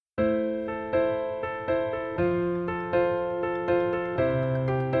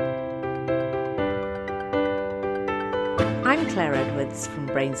Claire Edwards from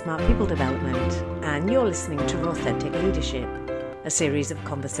Brain Smart People Development, and you're listening to Authentic Leadership, a series of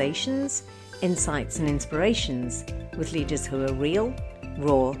conversations, insights and inspirations with leaders who are real,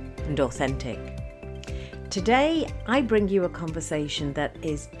 raw and authentic. Today, I bring you a conversation that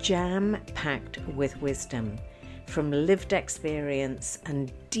is jam-packed with wisdom from lived experience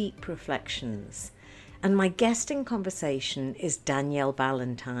and deep reflections. And my guest in conversation is Danielle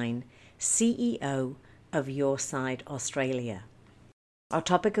Ballantine, CEO of Your Side Australia. Our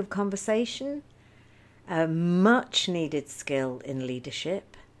topic of conversation, a much needed skill in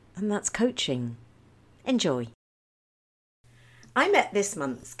leadership, and that's coaching. Enjoy. I met this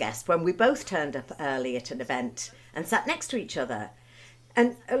month's guest when we both turned up early at an event and sat next to each other.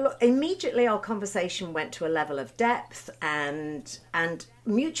 And immediately our conversation went to a level of depth and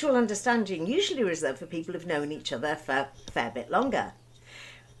mutual understanding, usually reserved for people who've known each other for a fair bit longer.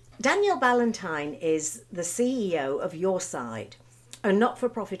 Danielle Ballantine is the CEO of Your Side, a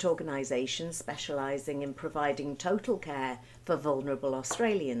not-for-profit organisation specialising in providing total care for vulnerable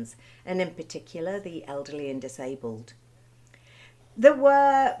Australians, and in particular the elderly and disabled. There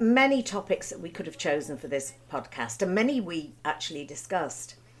were many topics that we could have chosen for this podcast, and many we actually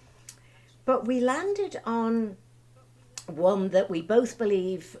discussed. But we landed on one that we both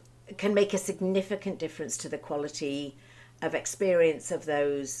believe can make a significant difference to the quality of experience of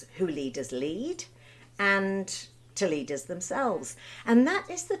those who leaders lead and to leaders themselves. And that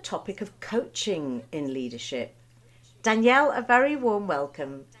is the topic of coaching in leadership. Danielle, a very warm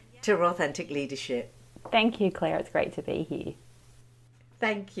welcome to Authentic Leadership. Thank you, Claire. It's great to be here.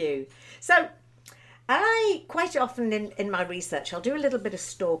 Thank you. So I quite often in my research, I'll do a little bit of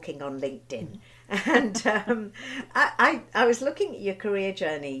stalking on LinkedIn. And I was looking at your career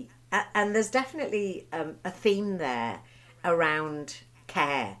journey, and there's definitely a theme there around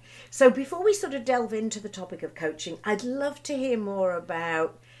care. So before we sort of delve into the topic of coaching, I'd love to hear more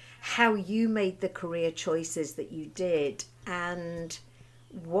about how you made the career choices that you did and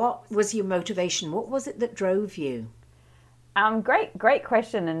what was your motivation? What was it that drove you? Great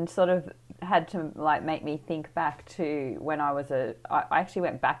question, and sort of had to make me think back to when I actually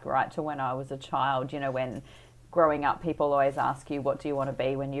went back right to when I was a child, when growing up, people always ask you, what do you want to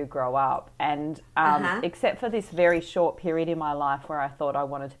be when you grow up? And except for this very short period in my life where I thought I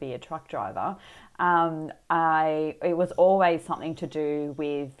wanted to be a truck driver, it was always something to do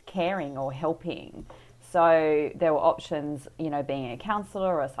with caring or helping. So there were options, being a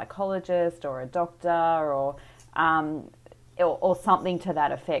counsellor or a psychologist or a doctor or something to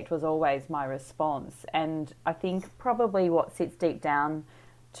that effect was always my response. And I think probably what sits deep down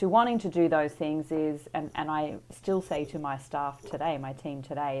to wanting to do those things is, and I still say to my staff today, my team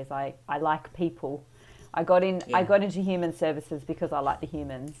today, is I like people. I got into human services because I like the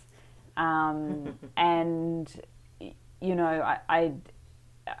humans. And,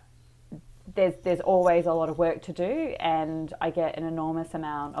 there's always a lot of work to do, and I get an enormous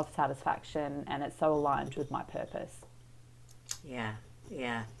amount of satisfaction, and it's so aligned with my purpose. Yeah.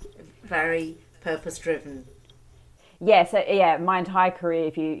 Very purpose-driven. My entire career,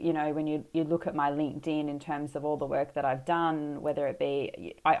 if when you look at my LinkedIn in terms of all the work that I've done, whether it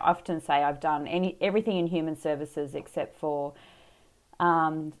be, I often say I've done everything in human services except for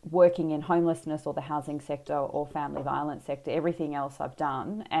working in homelessness or the housing sector or family violence sector. Everything else I've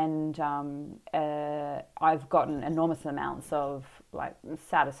done, and I've gotten enormous amounts of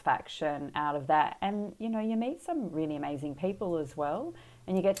satisfaction out of that. And you meet some really amazing people as well,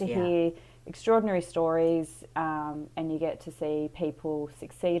 and you get to hear extraordinary stories, and you get to see people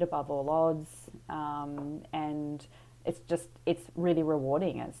succeed above all odds, and it's really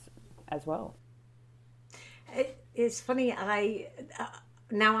rewarding as well. It's funny,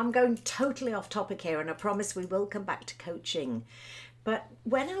 now I'm going totally off topic here, and I promise we will come back to coaching, but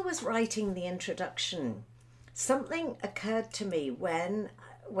when I was writing the introduction, something occurred to me when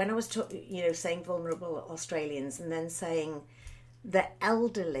I was saying vulnerable Australians and then saying the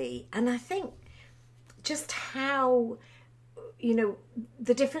elderly, and I think just how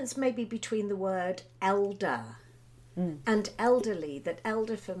the difference maybe between the word elder and elderly, that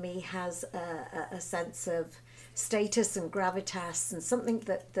elder for me has a sense of status and gravitas and something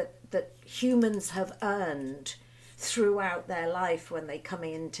that humans have earned throughout their life when they come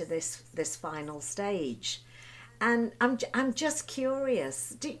into this final stage. And I'm just curious,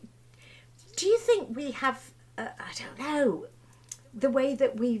 do you think we have I don't know, the way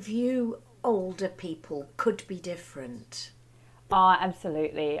that we view older people could be different? Oh,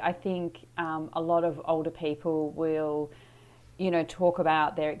 absolutely. I think a lot of older people will, talk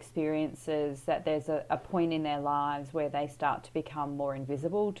about their experiences, that there's a point in their lives where they start to become more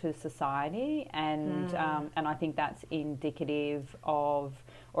invisible to society. And I think that's indicative of,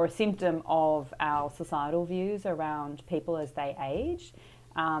 or a symptom of, our societal views around people as they age.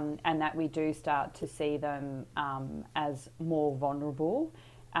 And that we do start to see them as more vulnerable.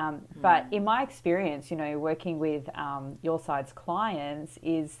 But in my experience, working with your side's clients,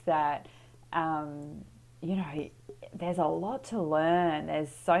 is that, there's a lot to learn.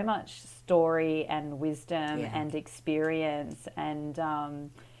 There's so much story and wisdom and experience and,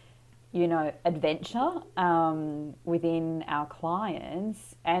 adventure within our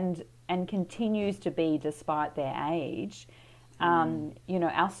clients, and continues to be despite their age.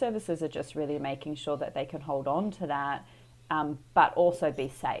 Our services are just really making sure that they can hold on to that, but also be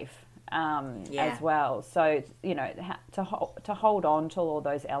safe as well. So, to hold on to all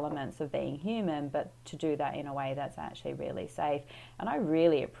those elements of being human, but to do that in a way that's actually really safe. And I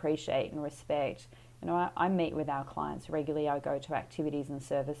really appreciate and respect, I meet with our clients regularly. I go to activities and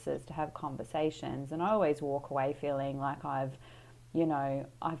services to have conversations, and I always walk away feeling like I've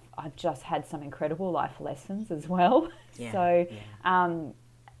just had some incredible life lessons as well.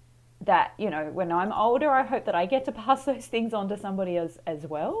 That, when I'm older, I hope that I get to pass those things on to somebody else as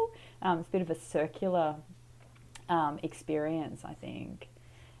well. It's a bit of a circular experience, I think.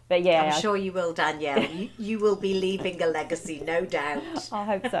 But I'm sure you will, Danielle. You will be leaving a legacy, no doubt. I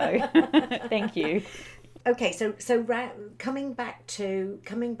hope so. Thank you. Okay, so coming back to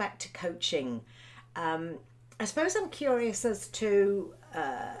coaching, I suppose I'm curious as to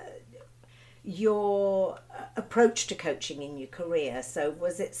your approach to coaching in your career. So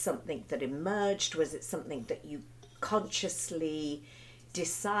was it something that emerged? Was it something that you consciously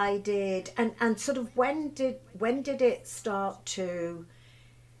decided? And sort of when did it start to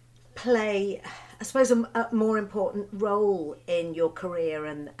play, I suppose, a more important role in your career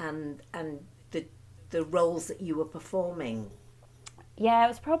and the roles that you were performing? Yeah, it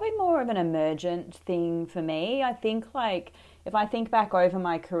was probably more of an emergent thing for me. I think, if I think back over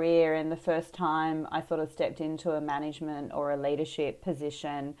my career, and the first time I sort of stepped into a management or a leadership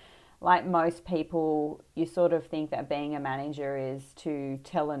position, like most people, you sort of think that being a manager is to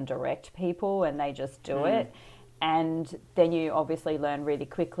tell and direct people, and they just do it. And then you obviously learn really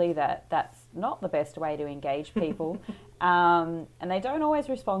quickly that that's not the best way to engage people. And they don't always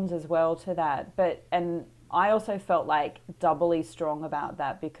respond as well to that. And I also felt doubly strong about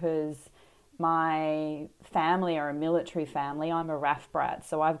that, because my family are a military family. I'm a RAF brat,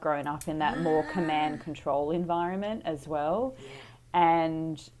 so I've grown up in that more command control environment as well.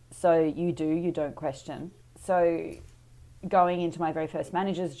 And so you don't question. So going into my very first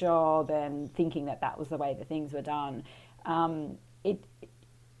manager's job and thinking that was the way that things were done, some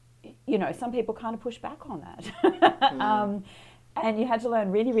people kind of push back on that. And you had to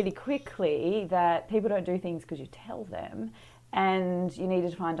learn really, really quickly that people don't do things because you tell them, and you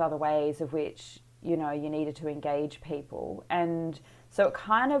needed to find other ways of which, you needed to engage people. And so it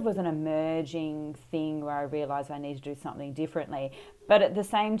kind of was an emerging thing where I realised I need to do something differently. But at the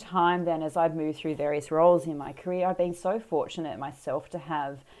same time then, as I've moved through various roles in my career, I've been so fortunate myself to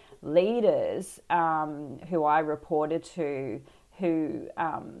have leaders who I reported to who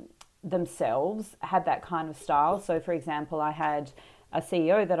themselves had that kind of style. So, for example, I had a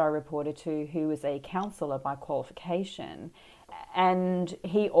CEO that I reported to who was a counsellor by qualification, and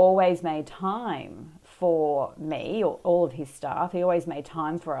he always made time for me, or all of his staff. He always made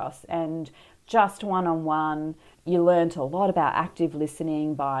time for us, and just one-on-one, you learnt a lot about active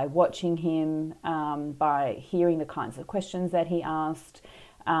listening by watching him, by hearing the kinds of questions that he asked,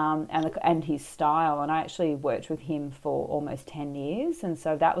 and his style. And I actually worked with him for almost 10 years. And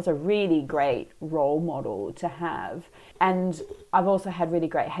so that was a really great role model to have. And I've also had really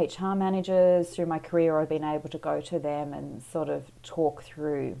great HR managers through my career. I've been able to go to them and sort of talk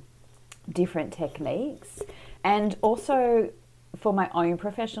through different techniques. And also for my own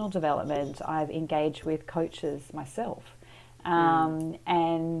professional development, I've engaged with coaches myself.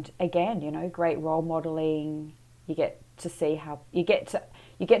 And again, great role modeling. You get to see how you get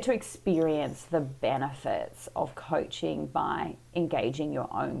to experience the benefits of coaching by engaging your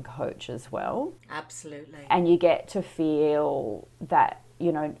own coach as well. Absolutely. And you get to feel that,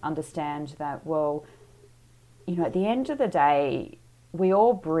 understand that, well, at the end of the day, we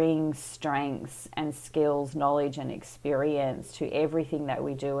all bring strengths and skills, knowledge and experience to everything that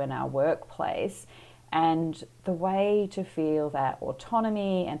we do in our workplace. And the way to feel that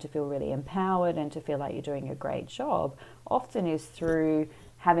autonomy and to feel really empowered and to feel like you're doing a great job often is through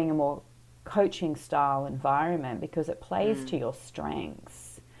having a more coaching style environment, because it plays to your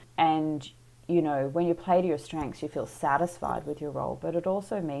strengths. And, you know, when you play to your strengths, you feel satisfied with your role, but it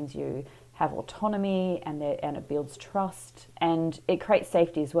also means you have autonomy, and it builds trust, and it creates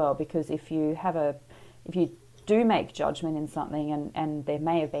safety as well, because if you do make judgment in something and there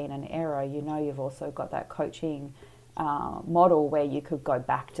may have been an error, you know, you've also got that coaching model where you could go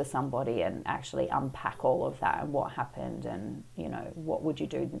back to somebody and actually unpack all of that and what happened, and, you know, what would you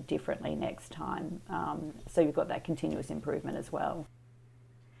do differently next time. So you've got that continuous improvement as well.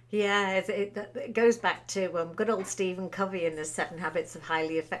 Yeah, it goes back to good old Stephen Covey and the 7 Habits of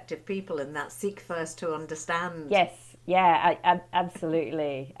Highly Effective People, and that seek first to understand. Yes, yeah,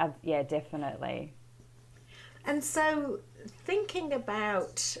 absolutely. Yeah, definitely. And so thinking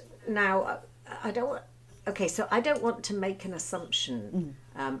about now, I don't want to make an assumption.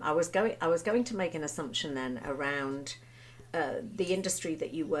 I was going to make an assumption then around the industry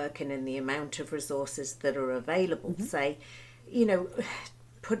that you work in and the amount of resources that are available. Say, you know,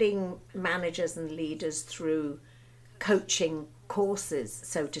 putting managers and leaders through coaching courses,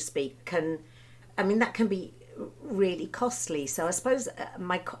 so to speak, that can be really costly. So I suppose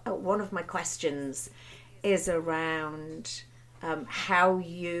one of my questions is around how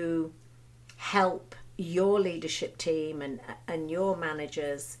you help your leadership team and your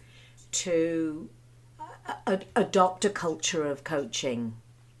managers to adopt a culture of coaching.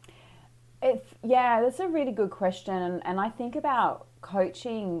 That's a really good question, and I think about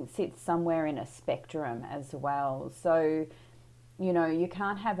coaching sits somewhere in a spectrum as well. So, you know, you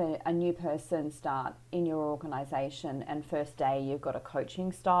can't have a new person start in your organisation and first day you've got a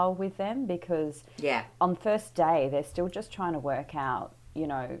coaching style with them, because on first day they're still just trying to work out, you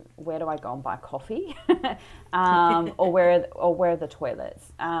know, where do I go and buy coffee, or where are the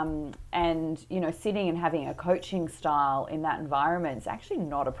toilets, and, you know, sitting and having a coaching style in that environment is actually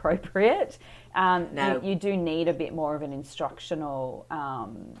not appropriate. No. You do need a bit more of an instructional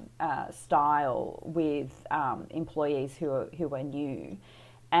style with employees who are new.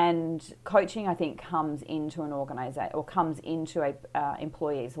 And coaching, I think, comes into an organisation or comes into a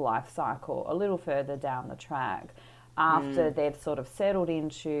employee's life cycle a little further down the track, after they've sort of settled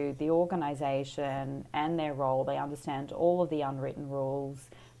into the organisation and their role. They understand all of the unwritten rules.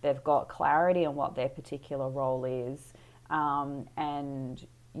 They've got clarity on what their particular role is, and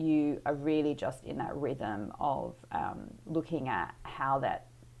you are really just in that rhythm of looking at how that,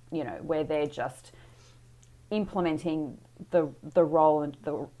 you know, where they're just implementing the role and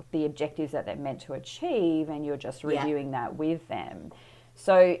the objectives that they're meant to achieve, and you're just reviewing that with them.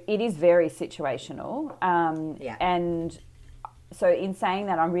 So it is very situational. And so in saying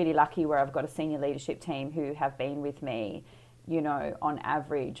that, I'm really lucky where I've got a senior leadership team who have been with me, you know, on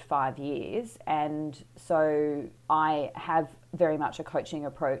average 5 years. And so I have very much a coaching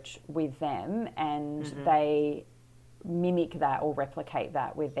approach with them, and they mimic that or replicate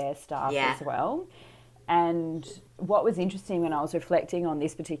that with their staff as well. And what was interesting when I was reflecting on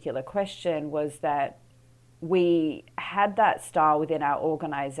this particular question was that we had that style within our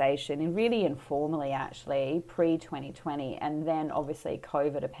organisation, and really informally actually, pre-2020, and then obviously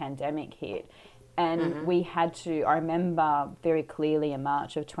COVID, a pandemic hit. And we had to, I remember very clearly in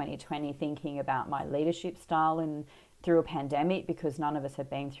March of 2020 thinking about my leadership style and through a pandemic, because none of us had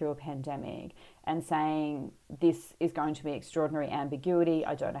been through a pandemic, and saying this is going to be extraordinary ambiguity.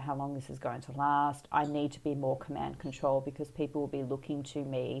 I don't know how long this is going to last. I need to be more command control, because people will be looking to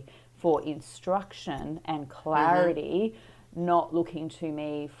me for instruction and clarity, not looking to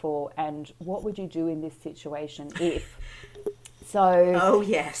me for, and what would you do in this situation if? So,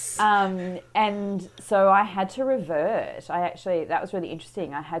 and so I had to revert. That was really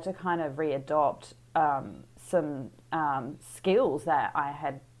interesting. I had to kind of readopt some skills that I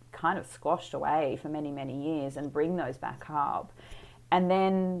had kind of squashed away for many, many years, and bring those back up. And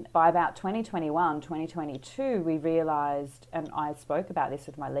then by about 2021, 2022, we realised, and I spoke about this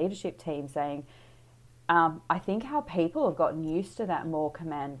with my leadership team, saying, I think our people have gotten used to that more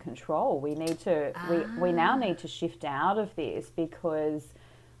command control. We need to, we now need to shift out of this, because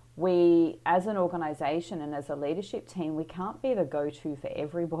we, as an organisation and as a leadership team, we can't be the go-to for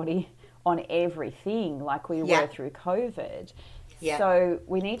everybody on everything like we were through COVID. So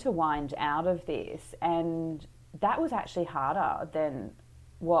we need to wind out of this. And that was actually harder than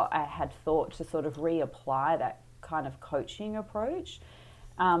what I had thought, to sort of reapply that kind of coaching approach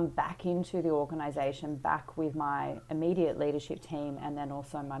back into the organisation, back with my immediate leadership team, and then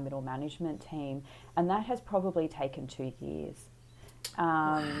also my middle management team. And that has probably taken 2 years.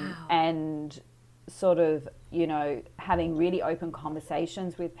 And sort of, you know, having really open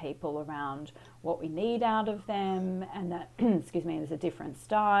conversations with people around what we need out of them, and that, excuse me, there's a different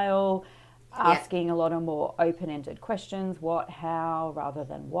style. asking a lot of more open-ended questions, what, how, rather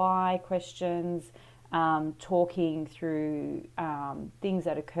than why questions, talking through things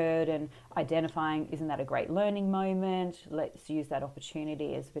that occurred and identifying, isn't that a great learning moment? Let's use that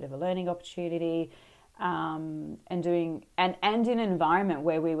opportunity as a bit of a learning opportunity. And in an environment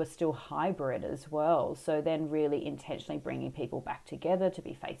where we were still hybrid as well. So then really intentionally bringing people back together to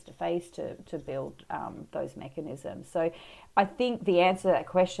be face-to-face to build those mechanisms. So I think the answer to that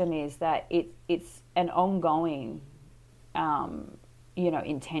question is that it's an ongoing,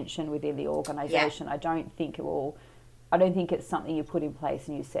 intention within the organisation. I don't think it's something you put in place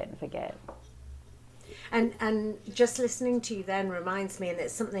and you set and forget. And just listening to you then reminds me, and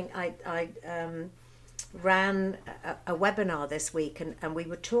it's something I ran a webinar this week, and we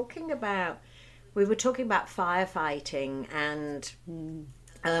were talking about firefighting and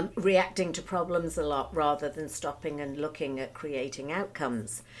reacting to problems a lot rather than stopping and looking at creating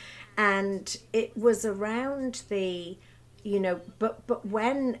outcomes. And it was around the, but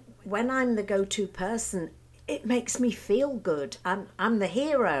when I'm the go-to person, it makes me feel good. I'm the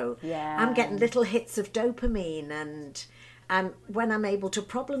hero. Yeah. I'm getting little hits of dopamine, and when I'm able to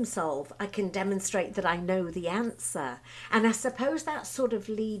problem solve, I can demonstrate that I know the answer. And I suppose that sort of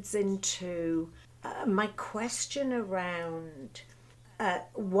leads into my question around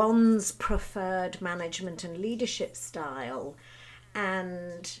one's preferred management and leadership style,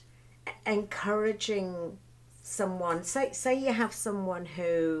 and encouraging someone, say you have someone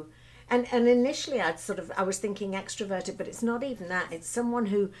who, and initially I was thinking extroverted, but it's not even that. It's someone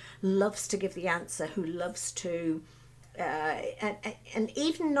who loves to give the answer, who loves to, and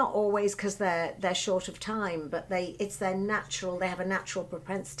even not always because they're short of time, but they have a natural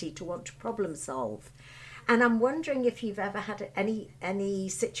propensity to want to problem solve. And I'm wondering if you've ever had any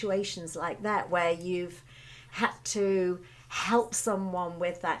situations like that where you've had to help someone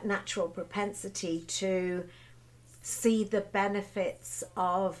with that natural propensity to see the benefits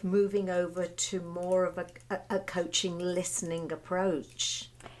of moving over to more of a coaching, listening approach.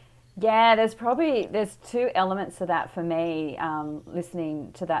 Yeah, there's two elements to that for me.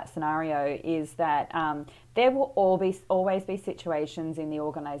 Listening to that scenario is that there will always be situations in the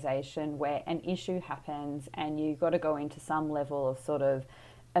organisation where an issue happens and you've got to go into some level of sort of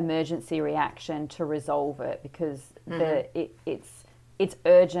emergency reaction to resolve it, because it's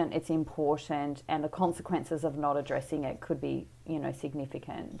urgent, it's important, and the consequences of not addressing it could be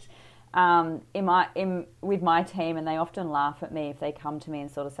significant. With my team, and they often laugh at me if they come to me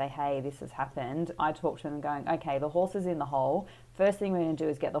and sort of say, hey, this has happened. I talk to them going, okay, the horse is in the hole. First thing we're going to do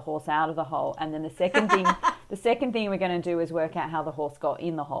is get the horse out of the hole, and then the second thing we're going to do is work out how the horse got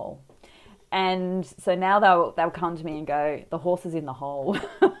in the hole. And so now they'll come to me and go, the horse is in the hole.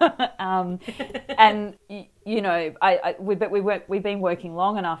 And we've been working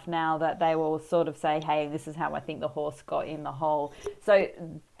long enough now that they will sort of say, hey, this is how I think the horse got in the hole. So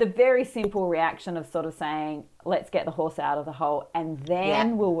the very simple reaction of sort of saying, let's get the horse out of the hole and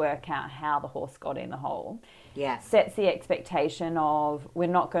then we'll work out how the horse got in the hole, sets the expectation of we're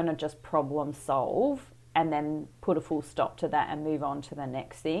not going to just problem solve and then put a full stop to that and move on to the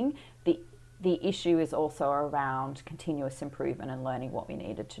next thing. The issue is also around continuous improvement and learning what we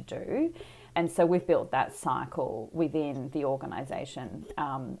needed to do. And so we've built that cycle within the organisation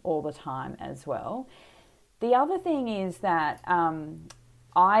all the time as well. The other thing is that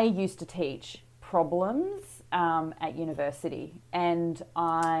I used to teach problems at university, and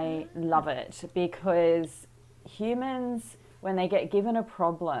I love it because humans, when they get given a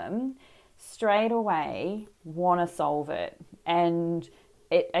problem, straight away want to solve it. And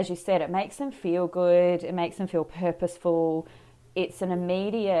it, as you said, it makes them feel good. It makes them feel purposeful. It's an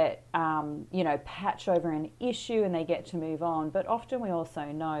immediate, patch over an issue and they get to move on. But often we also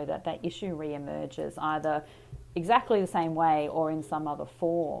know that that issue reemerges either exactly the same way or in some other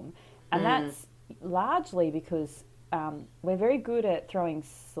form. And that's largely because we're very good at throwing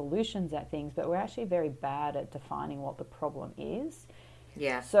solutions at things, but we're actually very bad at defining what the problem is.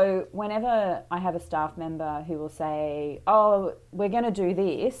 Yeah. So whenever I have a staff member who will say, oh, we're going to do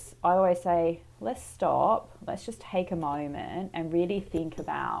this, I always say, let's stop. Let's just take a moment and really think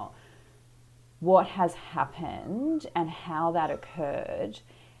about what has happened and how that occurred.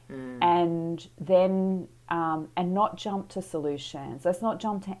 And then, and not jump to solutions. Let's not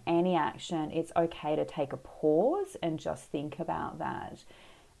jump to any action. It's okay to take a pause and just think about that.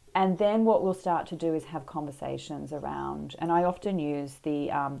 And then what we'll start to do is have conversations around, and I often use the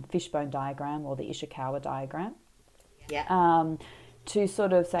fishbone diagram or the Ishikawa diagram to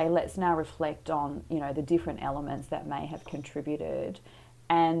sort of say, let's now reflect on, the different elements that may have contributed.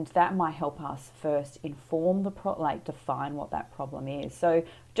 And that might help us first inform define what that problem is. So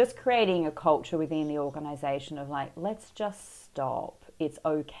just creating a culture within the organization of like, let's just stop. It's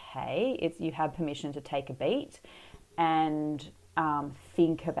okay. You have permission to take a beat and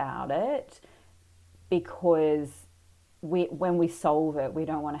think about it, because when we solve it, we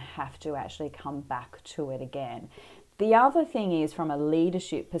don't want to have to actually come back to it again. The other thing is, from a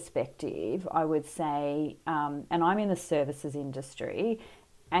leadership perspective, I would say, and I'm in the services industry,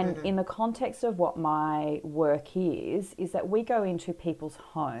 and in the context of what my work is that we go into people's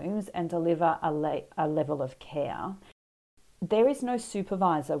homes and deliver a level of care. There is no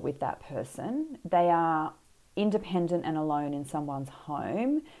supervisor with that person. They are independent and alone in someone's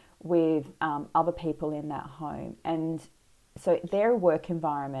home with other people in that home. And so their work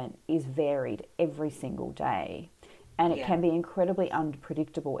environment is varied every single day. And it can be incredibly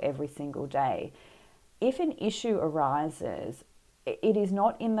unpredictable every single day. If an issue arises, it is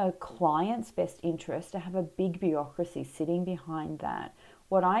not in the client's best interest to have a big bureaucracy sitting behind that.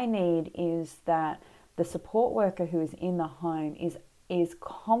 What I need is that the support worker who is in the home is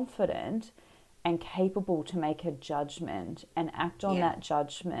confident and capable to make a judgment and act on that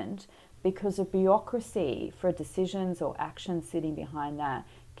judgment, because a bureaucracy for decisions or actions sitting behind that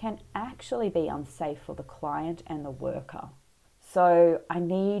can actually be unsafe for the client and the worker. So I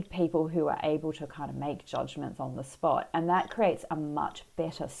need people who are able to kind of make judgments on the spot, and that creates a much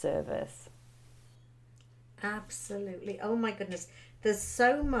better service. Absolutely. Oh my goodness. There's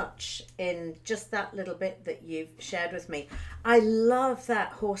so much in just that little bit that you've shared with me. I love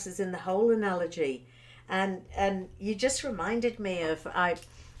that horses in the hole analogy. And you just reminded me of, I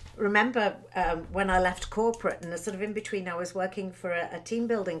remember when I left corporate, and sort of in between I was working for a team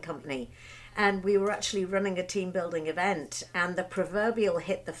building company. And we were actually running a team building event, and the proverbial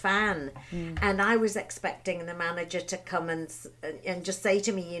hit the fan. And I was expecting the manager to come and just say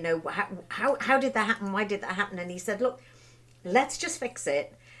to me, you know, how did that happen? Why did that happen? And he said, look, let's just fix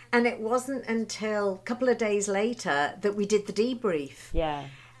it. And it wasn't until a couple of days later that we did the debrief. Yeah.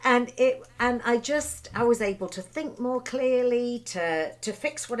 And I was able to think more clearly, to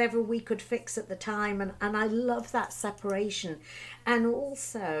fix whatever we could fix at the time. And I love that separation. And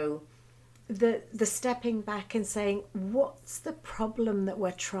also the stepping back and saying, what's the problem that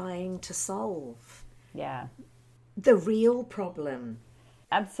we're trying to solve? Yeah. The real problem.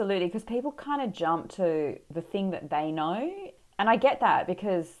 Absolutely, because people kind of jump to the thing that they know. And I get that,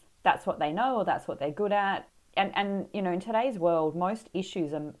 because that's what they know or that's what they're good at. And you know, in today's world, most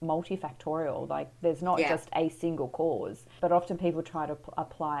issues are multifactorial. Like, there's not just a single cause, but often people try to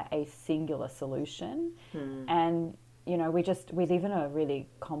apply a singular solution. And you know, we live in a really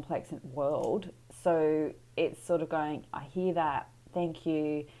complex world. So it's sort of going, I hear that, thank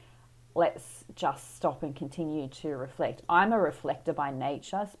you. Let's just stop and continue to reflect. I'm a reflector by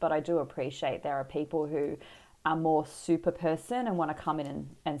nature, but I do appreciate there are people who are more super person and want to come in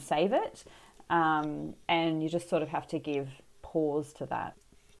and save it. And you just sort of have to give pause to that.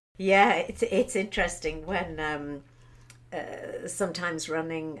 Yeah, it's interesting when sometimes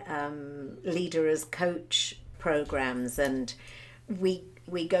running leader as coach programs, and we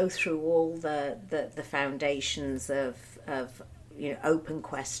go through all the foundations of you know, open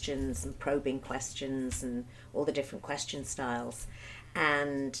questions and probing questions and all the different question styles,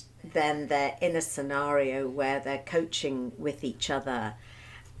 and then they're in a scenario where they're coaching with each other,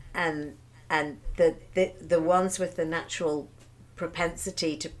 and the ones with the natural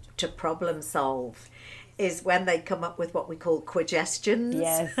propensity to problem solve is when they come up with what we call quagestions.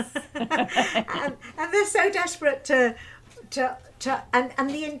 Yes. and they're so desperate to and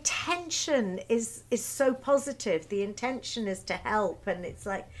the intention is so positive. The intention is to help, and it's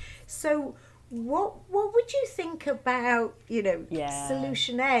like, so what would you think about, you know,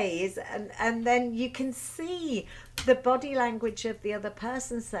 solution A is, and then you can see the body language of the other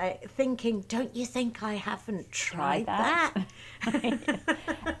person thinking, don't you think I haven't tried that?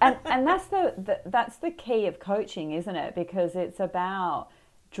 and that's the key of coaching, isn't it? Because it's about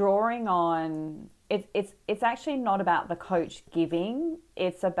drawing on. It's actually not about the coach giving.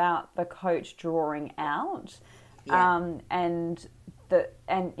 It's about the coach drawing out, and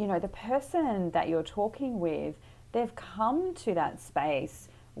you know, the person that you're talking with, they've come to that space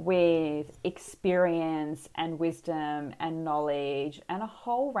with experience and wisdom and knowledge and a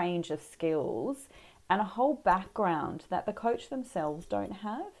whole range of skills and a whole background that the coach themselves don't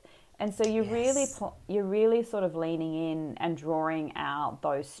have. And so you're really sort of leaning in and drawing out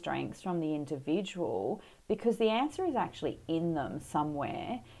those strengths from the individual, because the answer is actually in them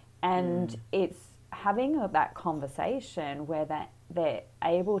somewhere. And it's having that conversation where they're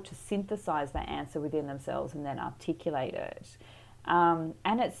able to synthesize that answer within themselves and then articulate it. And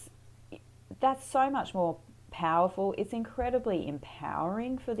that's so much more powerful. It's incredibly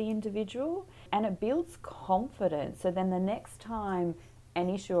empowering for the individual, and it builds confidence. So then the next time an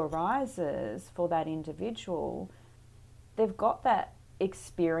issue arises for that individual, they've got that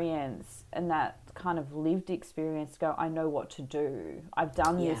experience and that kind of lived experience to go, I know what to do. I've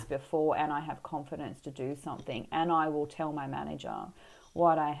done this before and I have confidence to do something, and I will tell my manager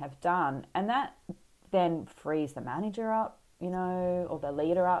what I have done. And that then frees the manager up, or the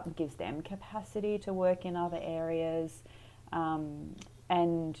leader up, and gives them capacity to work in other areas, and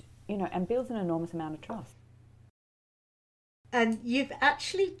builds an enormous amount of trust. And you've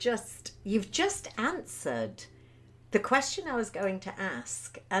just answered the question I was going to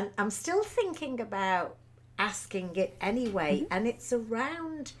ask, and I'm still thinking about asking it anyway. Mm-hmm. And it's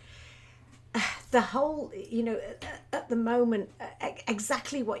around the whole, at the moment,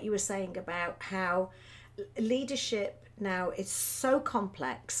 exactly what you were saying about how leadership now is so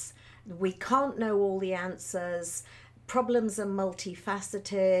complex. We can't know all the answers. Problems are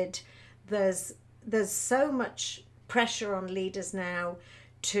multifaceted. There's so much pressure on leaders now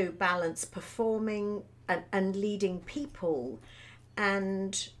to balance performing and leading people.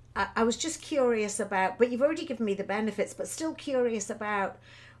 And I was just curious about, but you've already given me the benefits, but still curious about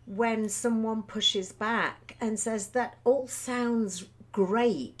when someone pushes back and says that all sounds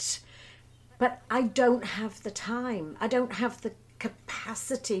great, but I don't have the time. I don't have the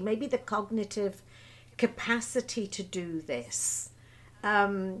capacity, maybe the cognitive capacity to do this.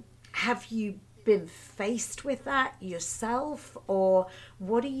 Have you been faced with that yourself, or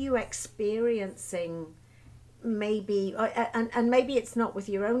what are you experiencing? Maybe, and maybe it's not with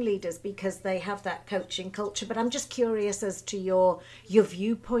your own leaders because they have that coaching culture, but I'm just curious as to your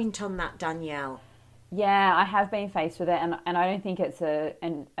viewpoint on that, Danielle. Yeah, I have been faced with it, and I don't think it's an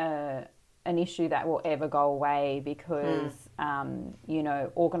issue that will ever go away, because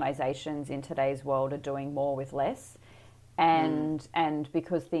organizations in today's world are doing more with less, and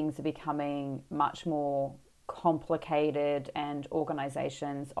because things are becoming much more complicated and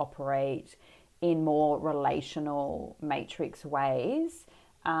organizations operate in more relational matrix ways,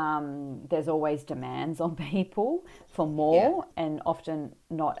 there's always demands on people for more, and often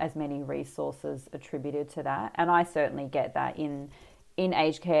not as many resources attributed to that. And I certainly get that in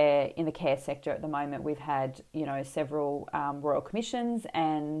aged care, in the care sector at the moment. We've had several royal commissions,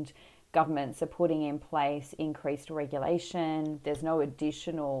 and governments are putting in place increased regulation. There's no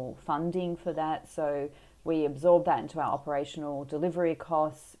additional funding for that, so we absorb that into our operational delivery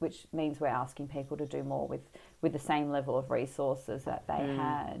costs, which means we're asking people to do more with the same level of resources that they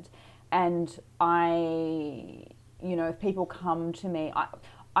had. And if people come to me,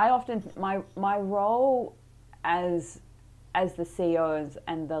 I often, my role as the CEO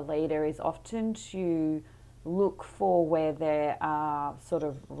and the leader is often to look for where there are sort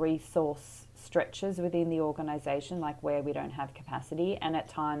of resource stretches within the organisation, like where we don't have capacity, and at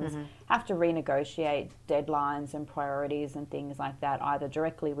times have to renegotiate deadlines and priorities and things like that, either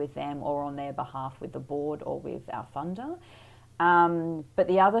directly with them or on their behalf with the board or with our funder. But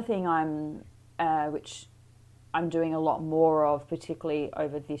the other thing which I'm doing a lot more of, particularly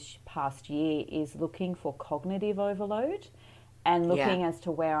over this past year, is looking for cognitive overload, and looking as to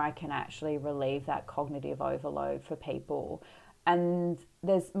where I can actually relieve that cognitive overload for people. And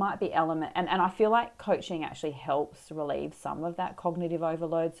there's might be element, and I feel like coaching actually helps relieve some of that cognitive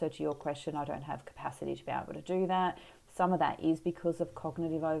overload. So to your question, I don't have capacity to be able to do that. Some of that is because of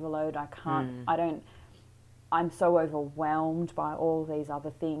cognitive overload. I'm so overwhelmed by all these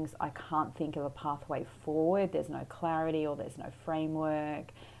other things. I can't think of a pathway forward. There's no clarity, or there's no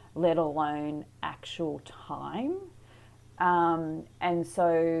framework, let alone actual time. And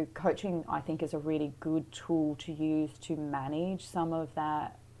so coaching, I think, is a really good tool to use to manage some of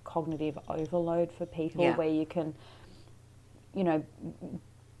that cognitive overload for people, where you can,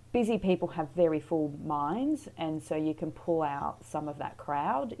 busy people have very full minds, and so you can pull out some of that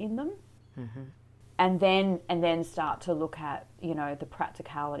crowd in them. Mm-hmm. And then start to look at, the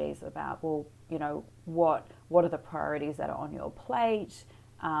practicalities about, what are the priorities that are on your plate?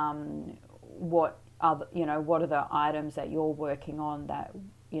 What are the items that you're working on that,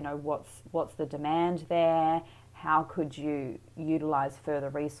 what's the demand there? How could you utilize further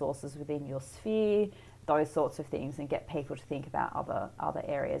resources within your sphere? Those sorts of things, and get people to think about other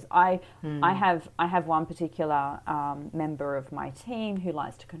areas. I have one particular member of my team who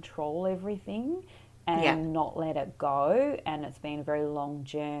likes to control everything and not let it go, and it's been a very long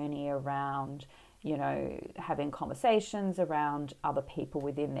journey around having conversations around other people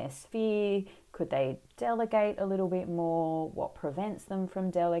within their sphere. Could they delegate a little bit more? What prevents them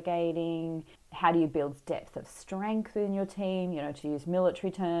from delegating? How do you build depth of strength in your team? To use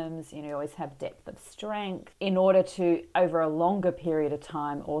military terms, you always have depth of strength in order to, over a longer period of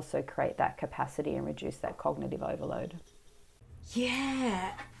time, also create that capacity and reduce that cognitive overload.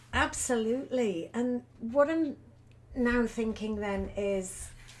 Yeah, absolutely. And what I'm now thinking then is,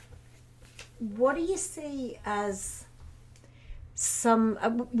 what do you see as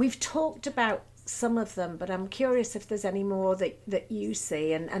some, we've talked about some of them, but I'm curious if there's any more that you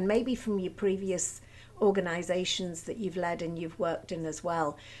see, and maybe from your previous organisations that you've led and you've worked in as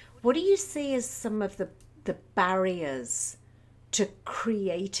well. What do you see as some of the barriers to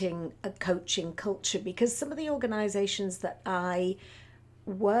creating a coaching culture? Because some of the organisations that I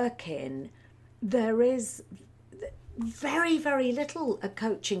work in, there is very, very little a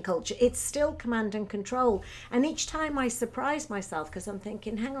coaching culture. It's still command and control. And each time I surprise myself, because I'm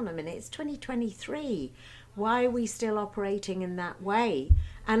thinking, hang on a minute, it's 2023. Why are we still operating in that way?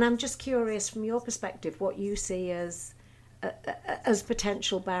 And I'm just curious from your perspective what you see as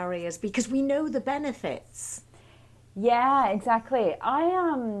potential barriers, because we know the benefits. Yeah, exactly.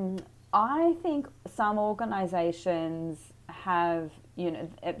 I think some organisations have,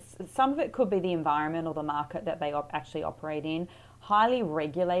 some of it could be the environment or the market that they actually operate in. Highly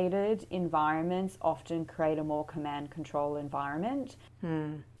regulated environments often create a more command control environment.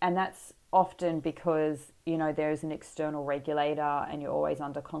 And that's often because, there's an external regulator and you're always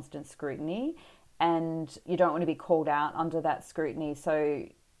under constant scrutiny, and you don't want to be called out under that scrutiny. So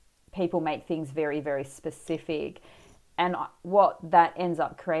people make things very, very specific. And what that ends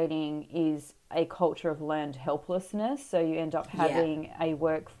up creating is a culture of learned helplessness. So you end up having a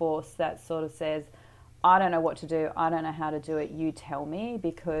workforce that sort of says, I don't know what to do, I don't know how to do it, you tell me,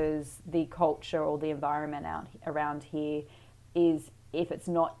 because the culture or the environment around here is,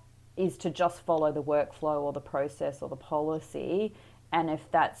 is to just follow the workflow or the process or the policy. And if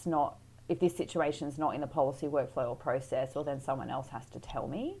this situation is not in the policy, workflow or process, well, then someone else has to tell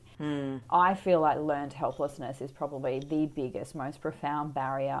me. I feel like learned helplessness is probably the biggest, most profound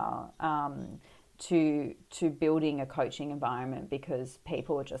barrier to building a coaching environment, because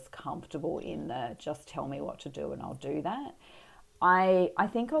people are just comfortable in the just tell me what to do and I'll do that. I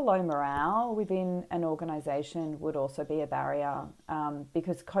think a low morale within an organisation would also be a barrier,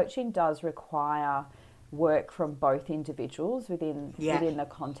 because coaching does require work from both individuals within the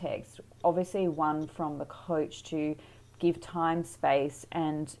context. Obviously, one from the coach to give time, space,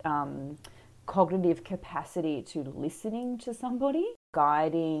 and cognitive capacity to listening to somebody,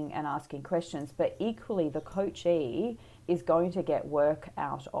 guiding and asking questions. But equally, the coachee is going to get work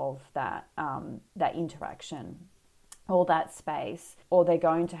out of that interaction or that space, or they're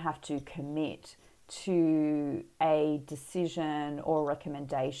going to have to commit to a decision or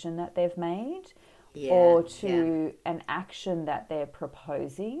recommendation that they've made. Or to an action that they're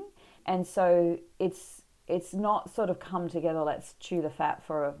proposing. And so it's not sort of come together, let's chew the fat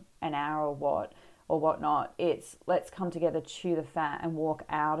for an hour or whatnot. It's let's come together, chew the fat, and walk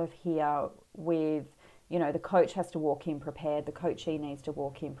out of here with, the coach has to walk in prepared, the coachee needs to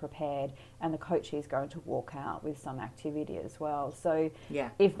walk in prepared, and the coachee is going to walk out with some activity as well. So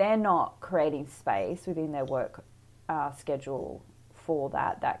if they're not creating space within their work schedule for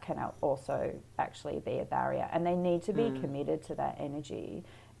that can also actually be a barrier, and they need to be committed to that energy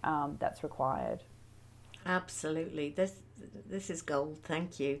that's required. Absolutely. This is gold.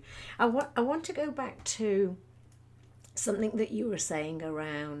 Thank you. I want to go back to something that you were saying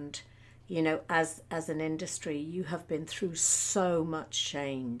around, as an industry, you have been through so much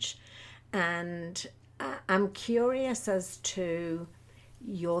change, and I'm curious as to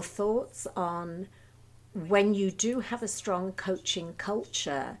your thoughts on, when you do have a strong coaching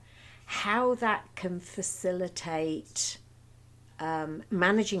culture, how that can facilitate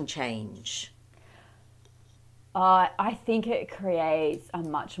managing change. I think it creates a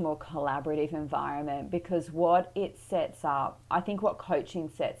much more collaborative environment, because what it sets up, I think what coaching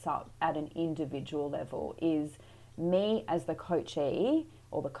sets up at an individual level is me as the coachee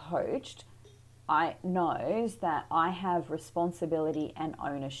or the coached, I knows that I have responsibility and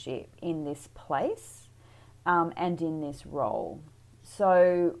ownership in this place. And in this role.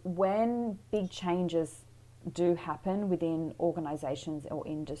 So when big changes do happen within organisations or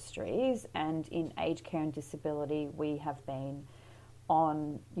industries, and in aged care and disability, we have been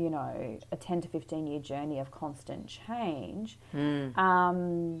on, a 10 to 15 year journey of constant change.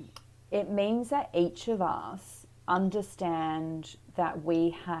 It means that each of us understand that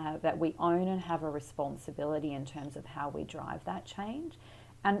we own and have a responsibility in terms of how we drive that change.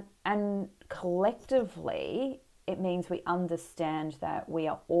 And collectively, it means we understand that we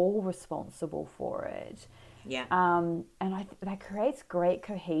are all responsible for it. Yeah. And that creates great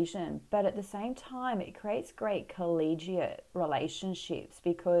cohesion, but at the same time, it creates great collegiate relationships,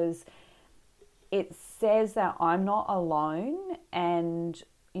 because it says that I'm not alone. And,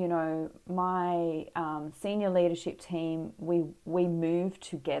 you know, my senior leadership team, we move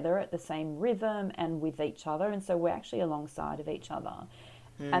together at the same rhythm and with each other. And so we're actually alongside of each other.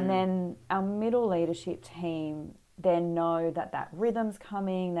 And then our middle leadership team then know that rhythm's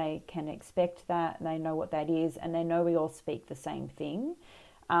coming. They can expect that. They know what that is. And they know we all speak the same thing.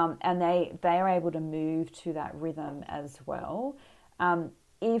 And they are able to move to that rhythm as well.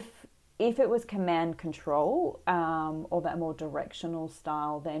 If it was command control or that more directional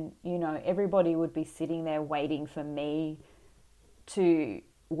style, then, you know, everybody would be sitting there waiting for me to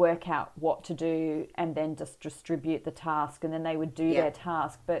work out what to do and then just distribute the task, and then they would do their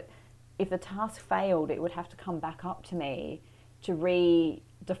task. But if the task failed, it would have to come back up to me to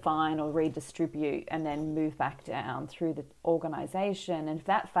redefine or redistribute and then move back down through the organisation. And if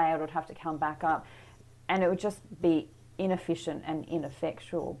that failed, it would have to come back up, and it would just be inefficient and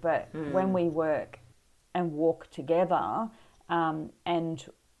ineffectual. But when we work and walk together, and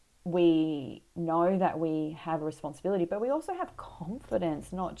we know that we have a responsibility, but we also have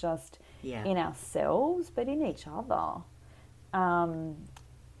confidence, not just in ourselves, but in each other,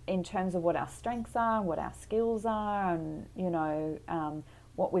 in terms of what our strengths are, what our skills are, and, you know,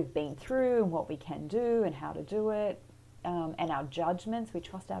 what we've been through and what we can do and how to do it, and our judgments. We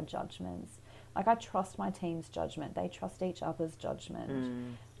trust our judgments. Like, I trust my team's judgment. They trust each other's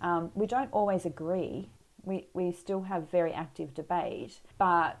judgment. We don't always agree. We still have very active debate,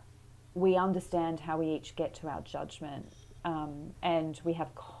 but we understand how we each get to our judgment, and we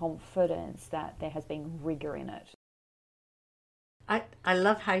have confidence that there has been rigour in it. I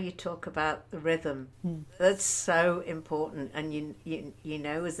love how you talk about the rhythm. That's so important. And you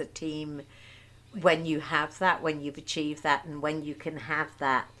know, as a team, when you have that, when you've achieved that, and when you can have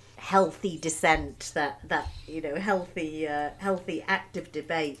that healthy dissent, that you know, healthy active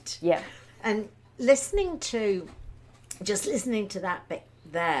debate. Yeah. And listening to that bit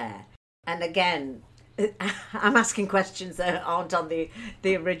there, and again, I'm asking questions that aren't on the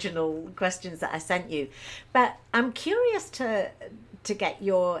original questions that I sent you, but I'm curious to get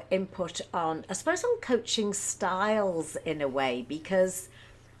your input on, I suppose, on coaching styles in a way, because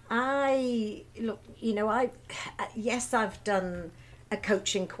I've done a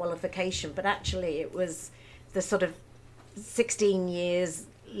coaching qualification, but actually it was the sort of 16 years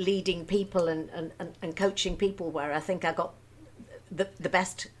leading people and coaching people where I think I got the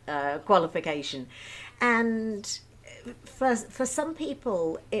best qualification. And for some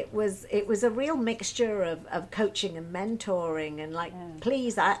people it was a real mixture of coaching and mentoring, and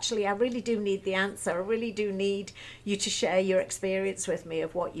please, I really do need the answer. I really do need you to share your experience with me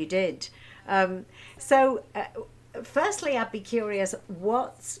of what you did. Firstly, I'd be curious,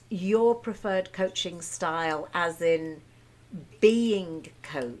 what's your preferred coaching style, as in being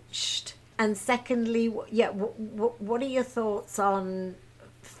coached? And secondly, what are your thoughts on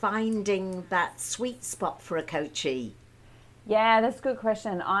finding that sweet spot for a coachee? Yeah, that's a good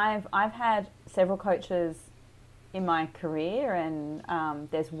question. I've had several coaches in my career, and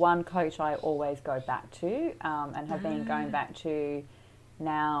there's one coach I always go back to, and have been going back to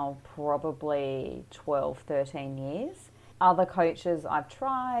now probably 12, 13 years. Other coaches I've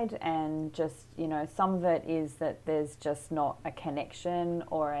tried, and just, you know, some of it is that there's just not a connection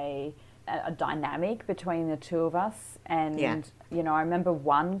or a dynamic between the two of us. And, you know, I remember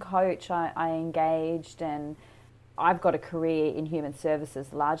one coach I engaged, and I've got a career in human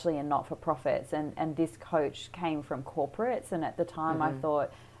services, largely in not-for-profits, and this coach came from corporates, and at the time I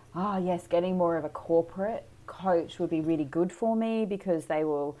thought, oh yes, getting more of a corporate coach would be really good for me, because they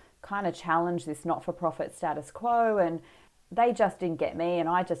will kind of challenge this not-for-profit status quo, and they just didn't get me and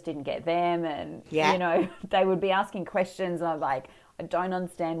I just didn't get them. And you know, they would be asking questions and I'm like, I don't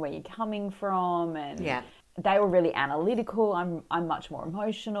understand where you're coming from. And they were really analytical. I'm much more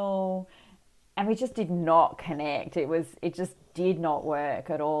emotional, and we just did not connect. It just did not work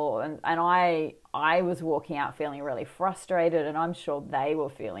at all. And I was walking out feeling really frustrated, and I'm sure they were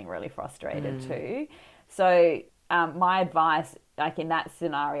feeling really frustrated too. So my advice, like in that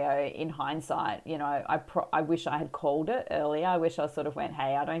scenario, in hindsight, you know, I wish I had called it earlier. I wish I sort of went,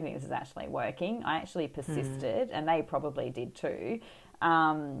 hey, I don't think this is actually working. I actually persisted, and they probably did too.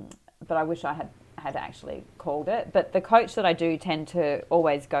 But I wish I had actually called it. But the coach that I do tend to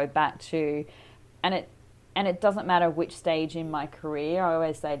always go back to, and it doesn't matter which stage in my career, I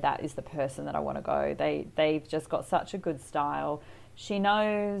always say that is the person that I want to go. They've just got such a good style. she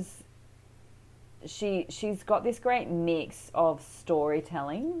knows she's got this great mix of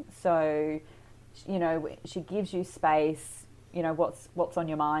storytelling. So, you know, she gives you space, you know, what's on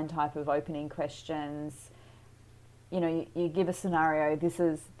your mind type of opening questions. You know, you give a scenario, this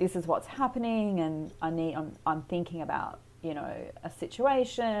is what's happening, and I'm thinking about, you know, a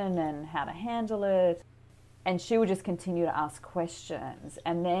situation and how to handle it. And she will just continue to ask questions,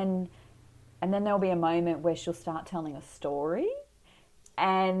 and then there'll be a moment where she'll start telling a story,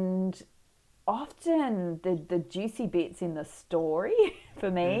 and often the juicy bits in the story for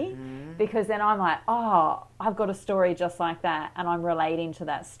me, because then I'm like, oh, I've got a story just like that, and I'm relating to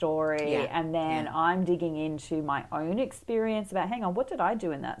that story, and then I'm digging into my own experience about, hang on, what did I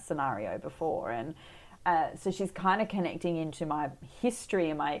do in that scenario before? And so she's kind of connecting into my history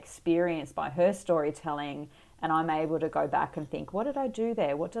and my experience by her storytelling, and I'm able to go back and think, what did I do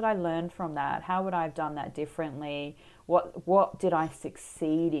there? What did I learn from that? How would I have done that differently? What did I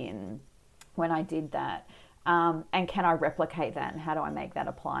succeed in when I did that? And can I replicate that, and how do I make that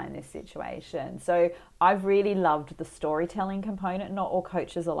apply in this situation? So I've really loved the storytelling component. Not all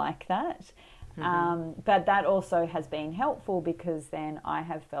coaches are like that. But that also has been helpful, because then I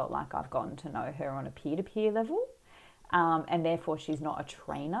have felt like I've gotten to know her on a peer-to-peer level, and therefore she's not a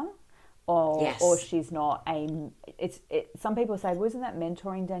trainer, or she's not some people say, well, isn't that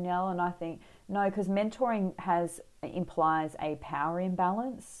mentoring, Danielle? And I think no, because mentoring implies a power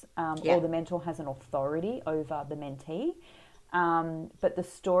imbalance, or the mentor has an authority over the mentee. But the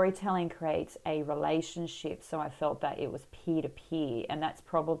storytelling creates a relationship, so I felt that it was peer-to-peer, and that's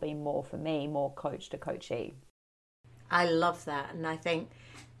probably more for me, more coach to coachee. I love that, and I think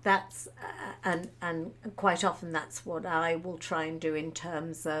that's and quite often that's what I will try and do in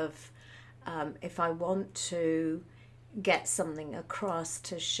terms of if I want to get something across,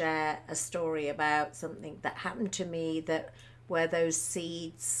 to share a story about something that happened to me, that where those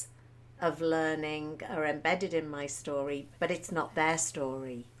seeds of learning are embedded in my story, but it's not their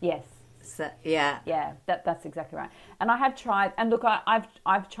story. Yes. So, that's exactly right. And I have tried, and look,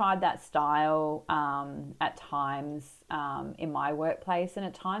 I've tried that style at times in my workplace, and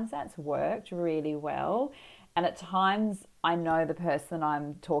at times that's worked really well, and at times I know the person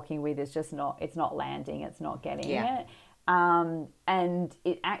I'm talking with is just not, it's not landing, it's not getting it, and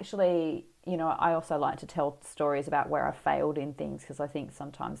it actually, you know, I also like to tell stories about where I failed in things, because I think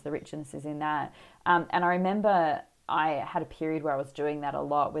sometimes the richness is in that. And I remember I had a period where I was doing that a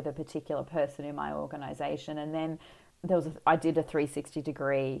lot with a particular person in my organisation, and then I did a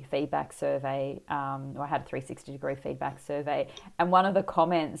 360-degree feedback survey. I had a 360-degree feedback survey, and one of the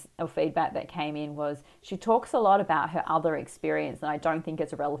comments or feedback that came in was, she talks a lot about her other experience, and I don't think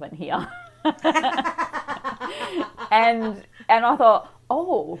it's relevant here. and I thought,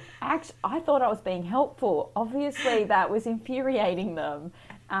 oh, actually, I thought I was being helpful. Obviously, that was infuriating them.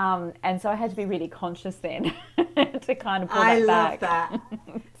 And so I had to be really conscious then to kind of pull that back. I love that.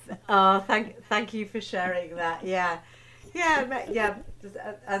 Oh, thank you for sharing that. Yeah.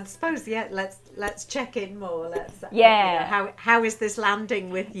 I suppose, let's check in more. Let's, you know, how is this landing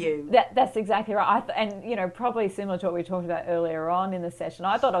with you? That's exactly right. And, you know, probably similar to what we talked about earlier on in the session,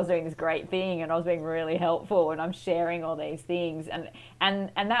 I thought I was doing this great thing, and I was being really helpful, and I'm sharing all these things. And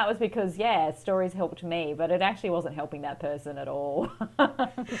that was because, stories helped me, but it actually wasn't helping that person at all.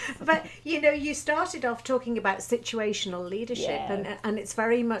 But, you know, you started off talking about situational leadership, and it's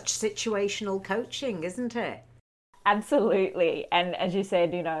very much situational coaching, isn't it? Absolutely. And as you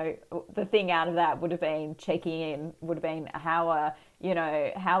said, you know, the thing out of that would have been checking in, would have been how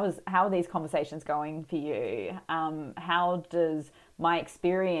are these conversations going for you? How does my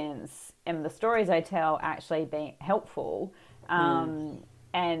experience and the stories I tell actually be helpful?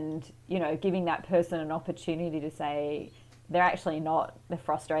 And, you know, giving that person an opportunity to say, they're actually not, they're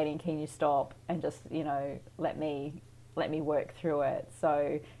frustrating, can you stop and just, you know, let me work through it.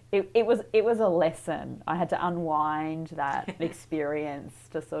 So it was a lesson. I had to unwind that experience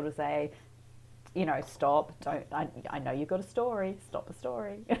to sort of say, you know, stop. I know you've got a story. Stop the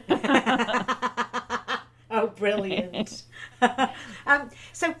story. Oh, brilliant.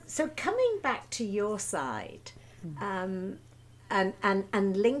 So coming back to your side, and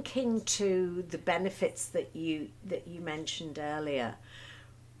linking to the benefits that you mentioned earlier,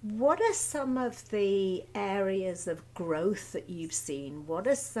 what are some of the areas of growth that you've seen? What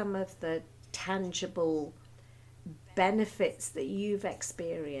are some of the tangible benefits that you've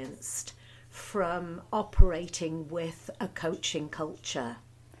experienced from operating with a coaching culture?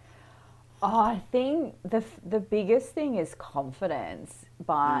 Oh, I think the biggest thing is confidence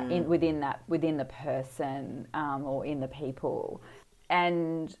within the person or in the people.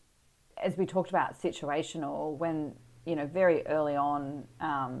 And as we talked about situational, when very early on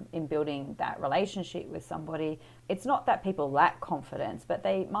in building that relationship with somebody, it's not that people lack confidence, but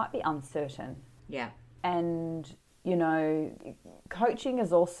they might be uncertain. Yeah. And, coaching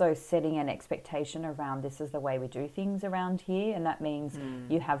is also setting an expectation around this is the way we do things around here. And that means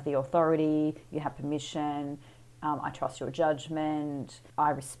you have the authority, you have permission. I trust your judgment.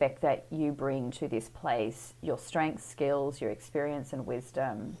 I respect that you bring to this place your strengths, skills, your experience and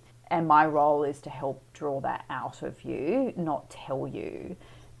wisdom. And my role is to help draw that out of you, not tell you.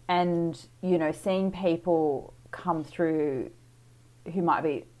 And, seeing people come through who might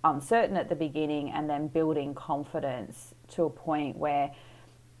be uncertain at the beginning and then building confidence to a point where,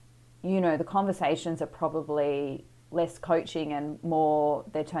 the conversations are probably less coaching and more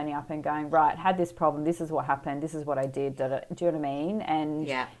they're turning up and going, right, had this problem, this is what happened, this is what I did. Do you know what I mean?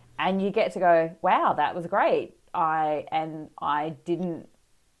 And you get to go, wow, that was great. I didn't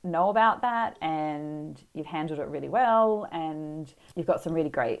know about that, and you've handled it really well, and you've got some really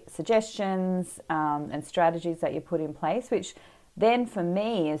great suggestions and strategies that you put in place, which then for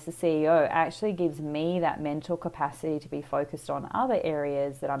me as the CEO actually gives me that mental capacity to be focused on other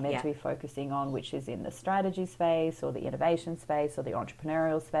areas that I'm meant to be focusing on, which is in the strategy space or the innovation space or the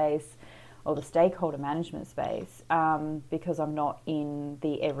entrepreneurial space or the stakeholder management space, because I'm not in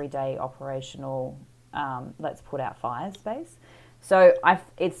the everyday operational let's put out fires space. So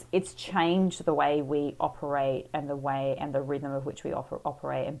it's changed the way we operate and the way and the rhythm of which we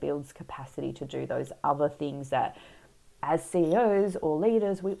operate, and builds capacity to do those other things that as CEOs or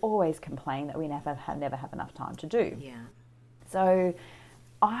leaders, we always complain that we never have enough time to do. Yeah. So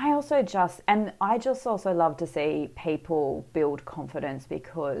I just also love to see people build confidence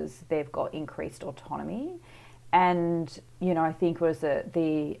because they've got increased autonomy. And, I think it was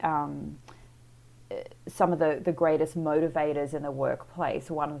some of the greatest motivators in the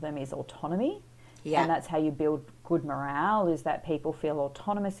workplace, one of them is autonomy. Yeah. And that's how you build good morale, is that people feel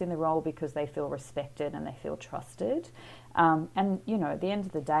autonomous in the role because they feel respected and they feel trusted. And, at the end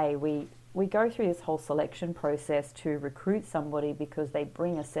of the day, we go through this whole selection process to recruit somebody because they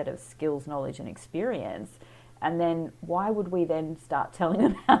bring a set of skills, knowledge and experience. And then why would we then start telling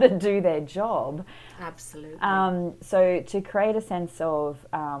them how to do their job? Absolutely. So to create a sense of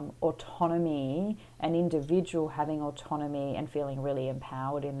autonomy, an individual having autonomy and feeling really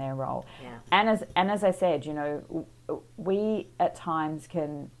empowered in their role. Yeah. And as I said, we at times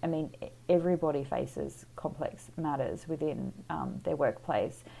everybody faces complex matters within their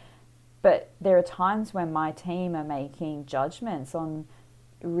workplace. But there are times when my team are making judgments on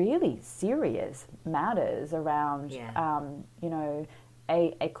really serious matters around,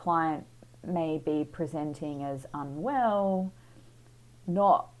 a client may be presenting as unwell,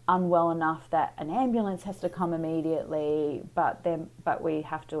 not unwell enough that an ambulance has to come immediately, but we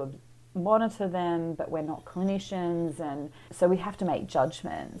have to monitor them, but we're not clinicians, and so we have to make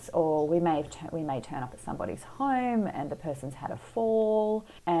judgments. Or we may turn up at somebody's home and the person's had a fall,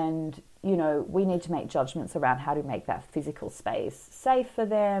 and we need to make judgments around how to make that physical space safe for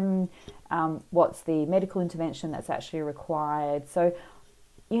them, what's the medical intervention that's actually required. So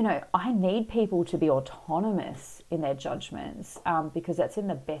I need people to be autonomous in their judgments, because that's in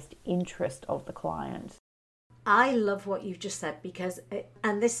the best interest of the client. I love what you've just said,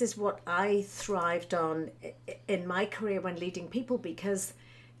 and this is what I thrived on in my career when leading people, because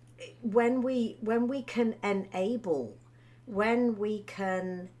when we can enable, when we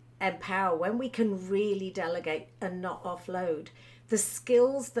can empower, when we can really delegate and not offload, the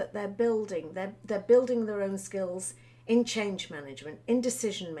skills that they're building their own skills in change management, in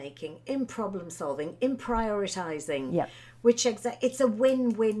decision making, in problem solving, in prioritizing. Yep. Which it's a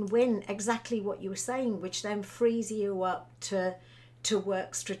win-win-win, exactly what you were saying, which then frees you up to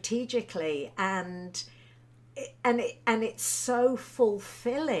work strategically, and it's so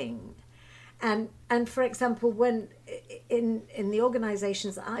fulfilling. And for example, when in the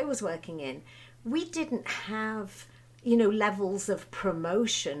organizations that I was working in, we didn't have levels of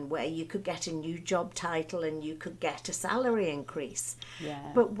promotion where you could get a new job title and you could get a salary increase. Yeah.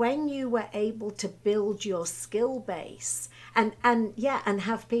 But when you were able to build your skill base and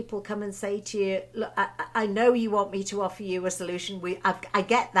have people come and say to you, look, I know you want me to offer you a solution. I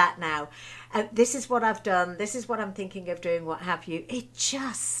get that now. This is what I've done. This is what I'm thinking of doing. What have you? It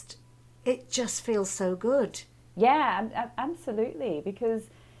just feels so good. Yeah, absolutely. Because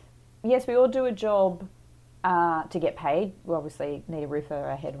yes, we all do a job to get paid. We obviously need a roof over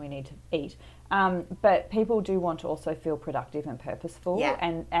our head and we need to eat. But people do want to also feel productive and purposeful. Yeah.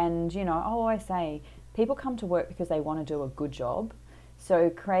 And I say people come to work because they want to do a good job. So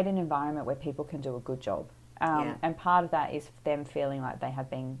create an environment where people can do a good job. And part of that is them feeling like they have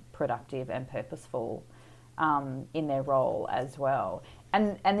been productive and purposeful. in their role as well.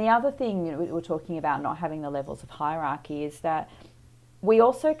 And the other thing, you know, we're talking about not having the levels of hierarchy, is that we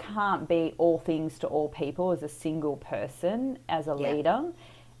also can't be all things to all people as a single person, as a leader.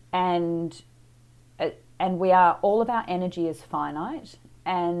 And we are, all of our energy is finite,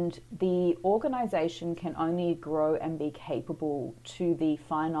 and the organisation can only grow and be capable to the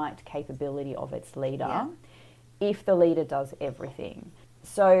finite capability of its leader if the leader does everything.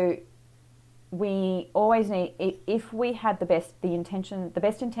 So we always need, if we had the best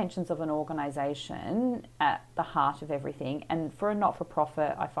intentions of an organisation at the heart of everything, and for a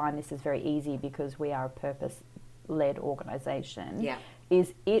not-for-profit, I find this is very easy because we are a purpose-led organisation,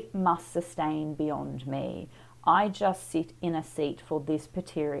 is it must sustain beyond me. I just sit in a seat for this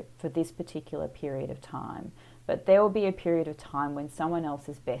particular period of time, but there will be a period of time when someone else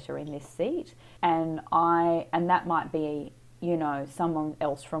is better in this seat, and that might be, you know, someone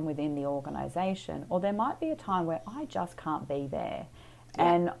else from within the organisation, or there might be a time where I just can't be there,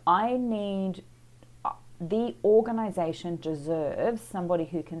 and I need, the organisation deserves somebody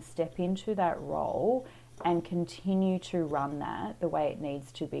who can step into that role and continue to run that the way it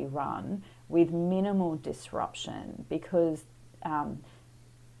needs to be run with minimal disruption, because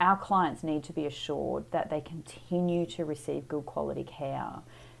our clients need to be assured that they continue to receive good quality care.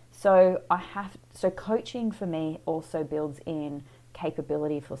 So coaching for me also builds in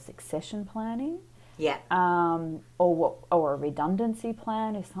capability for succession planning, or a redundancy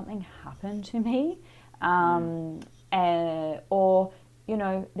plan if something happened to me, or, you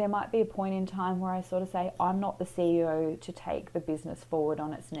know, there might be a point in time where I sort of say, I'm not the CEO to take the business forward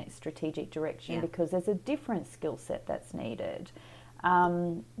on its next strategic direction because there's a different skill set that's needed.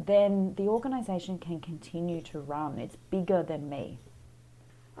 Then the organisation can continue to run. It's bigger than me.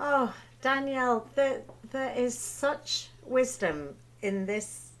 Oh, Danielle, there is such wisdom in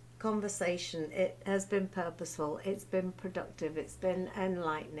this conversation. It has been purposeful, it's been productive, it's been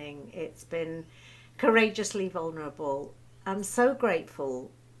enlightening, it's been courageously vulnerable. I'm so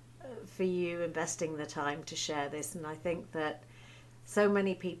grateful for you investing the time to share this, and I think that so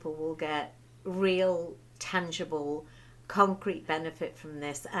many people will get real, tangible, concrete benefit from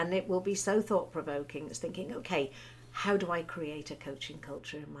this, and it will be so thought-provoking. It's thinking, okay, how do I create a coaching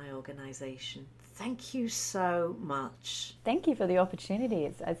culture in my organisation? Thank you so much. Thank you for the opportunity.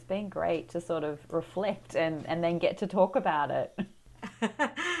 It's been great to sort of reflect and then get to talk about it.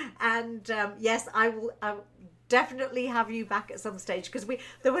 And yes, I will definitely have you back at some stage, because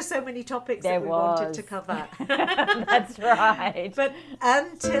there were so many topics that we wanted to cover. That's right. But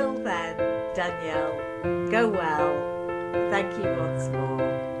until then, Danielle, go well. Thank you once more.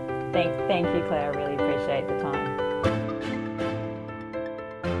 Thank you, Claire. I really appreciate the time.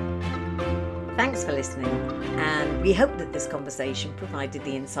 Thanks for listening, and we hope that this conversation provided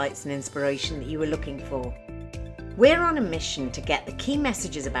the insights and inspiration that you were looking for. We're on a mission to get the key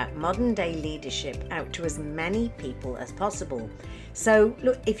messages about modern day leadership out to as many people as possible. So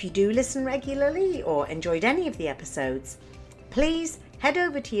look, if you do listen regularly or enjoyed any of the episodes, please head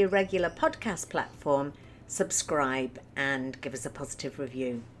over to your regular podcast platform, subscribe, and give us a positive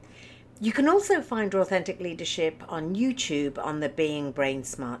review. You can also find Authentic Leadership on YouTube on the Being Brain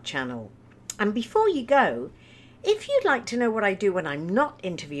Smart channel. And before you go, if you'd like to know what I do when I'm not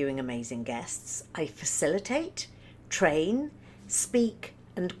interviewing amazing guests, I facilitate, train, speak,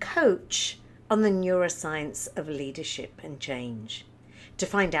 and coach on the neuroscience of leadership and change. To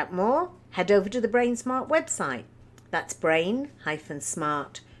find out more, head over to the Brain Smart website. That's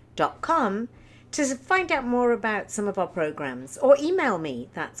brain-smart.com to find out more about some of our programs, or email me.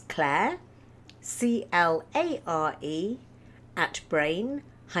 That's Claire, CLARE,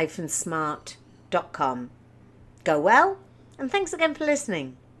 @brain-smart.com. Go well, and thanks again for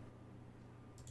listening.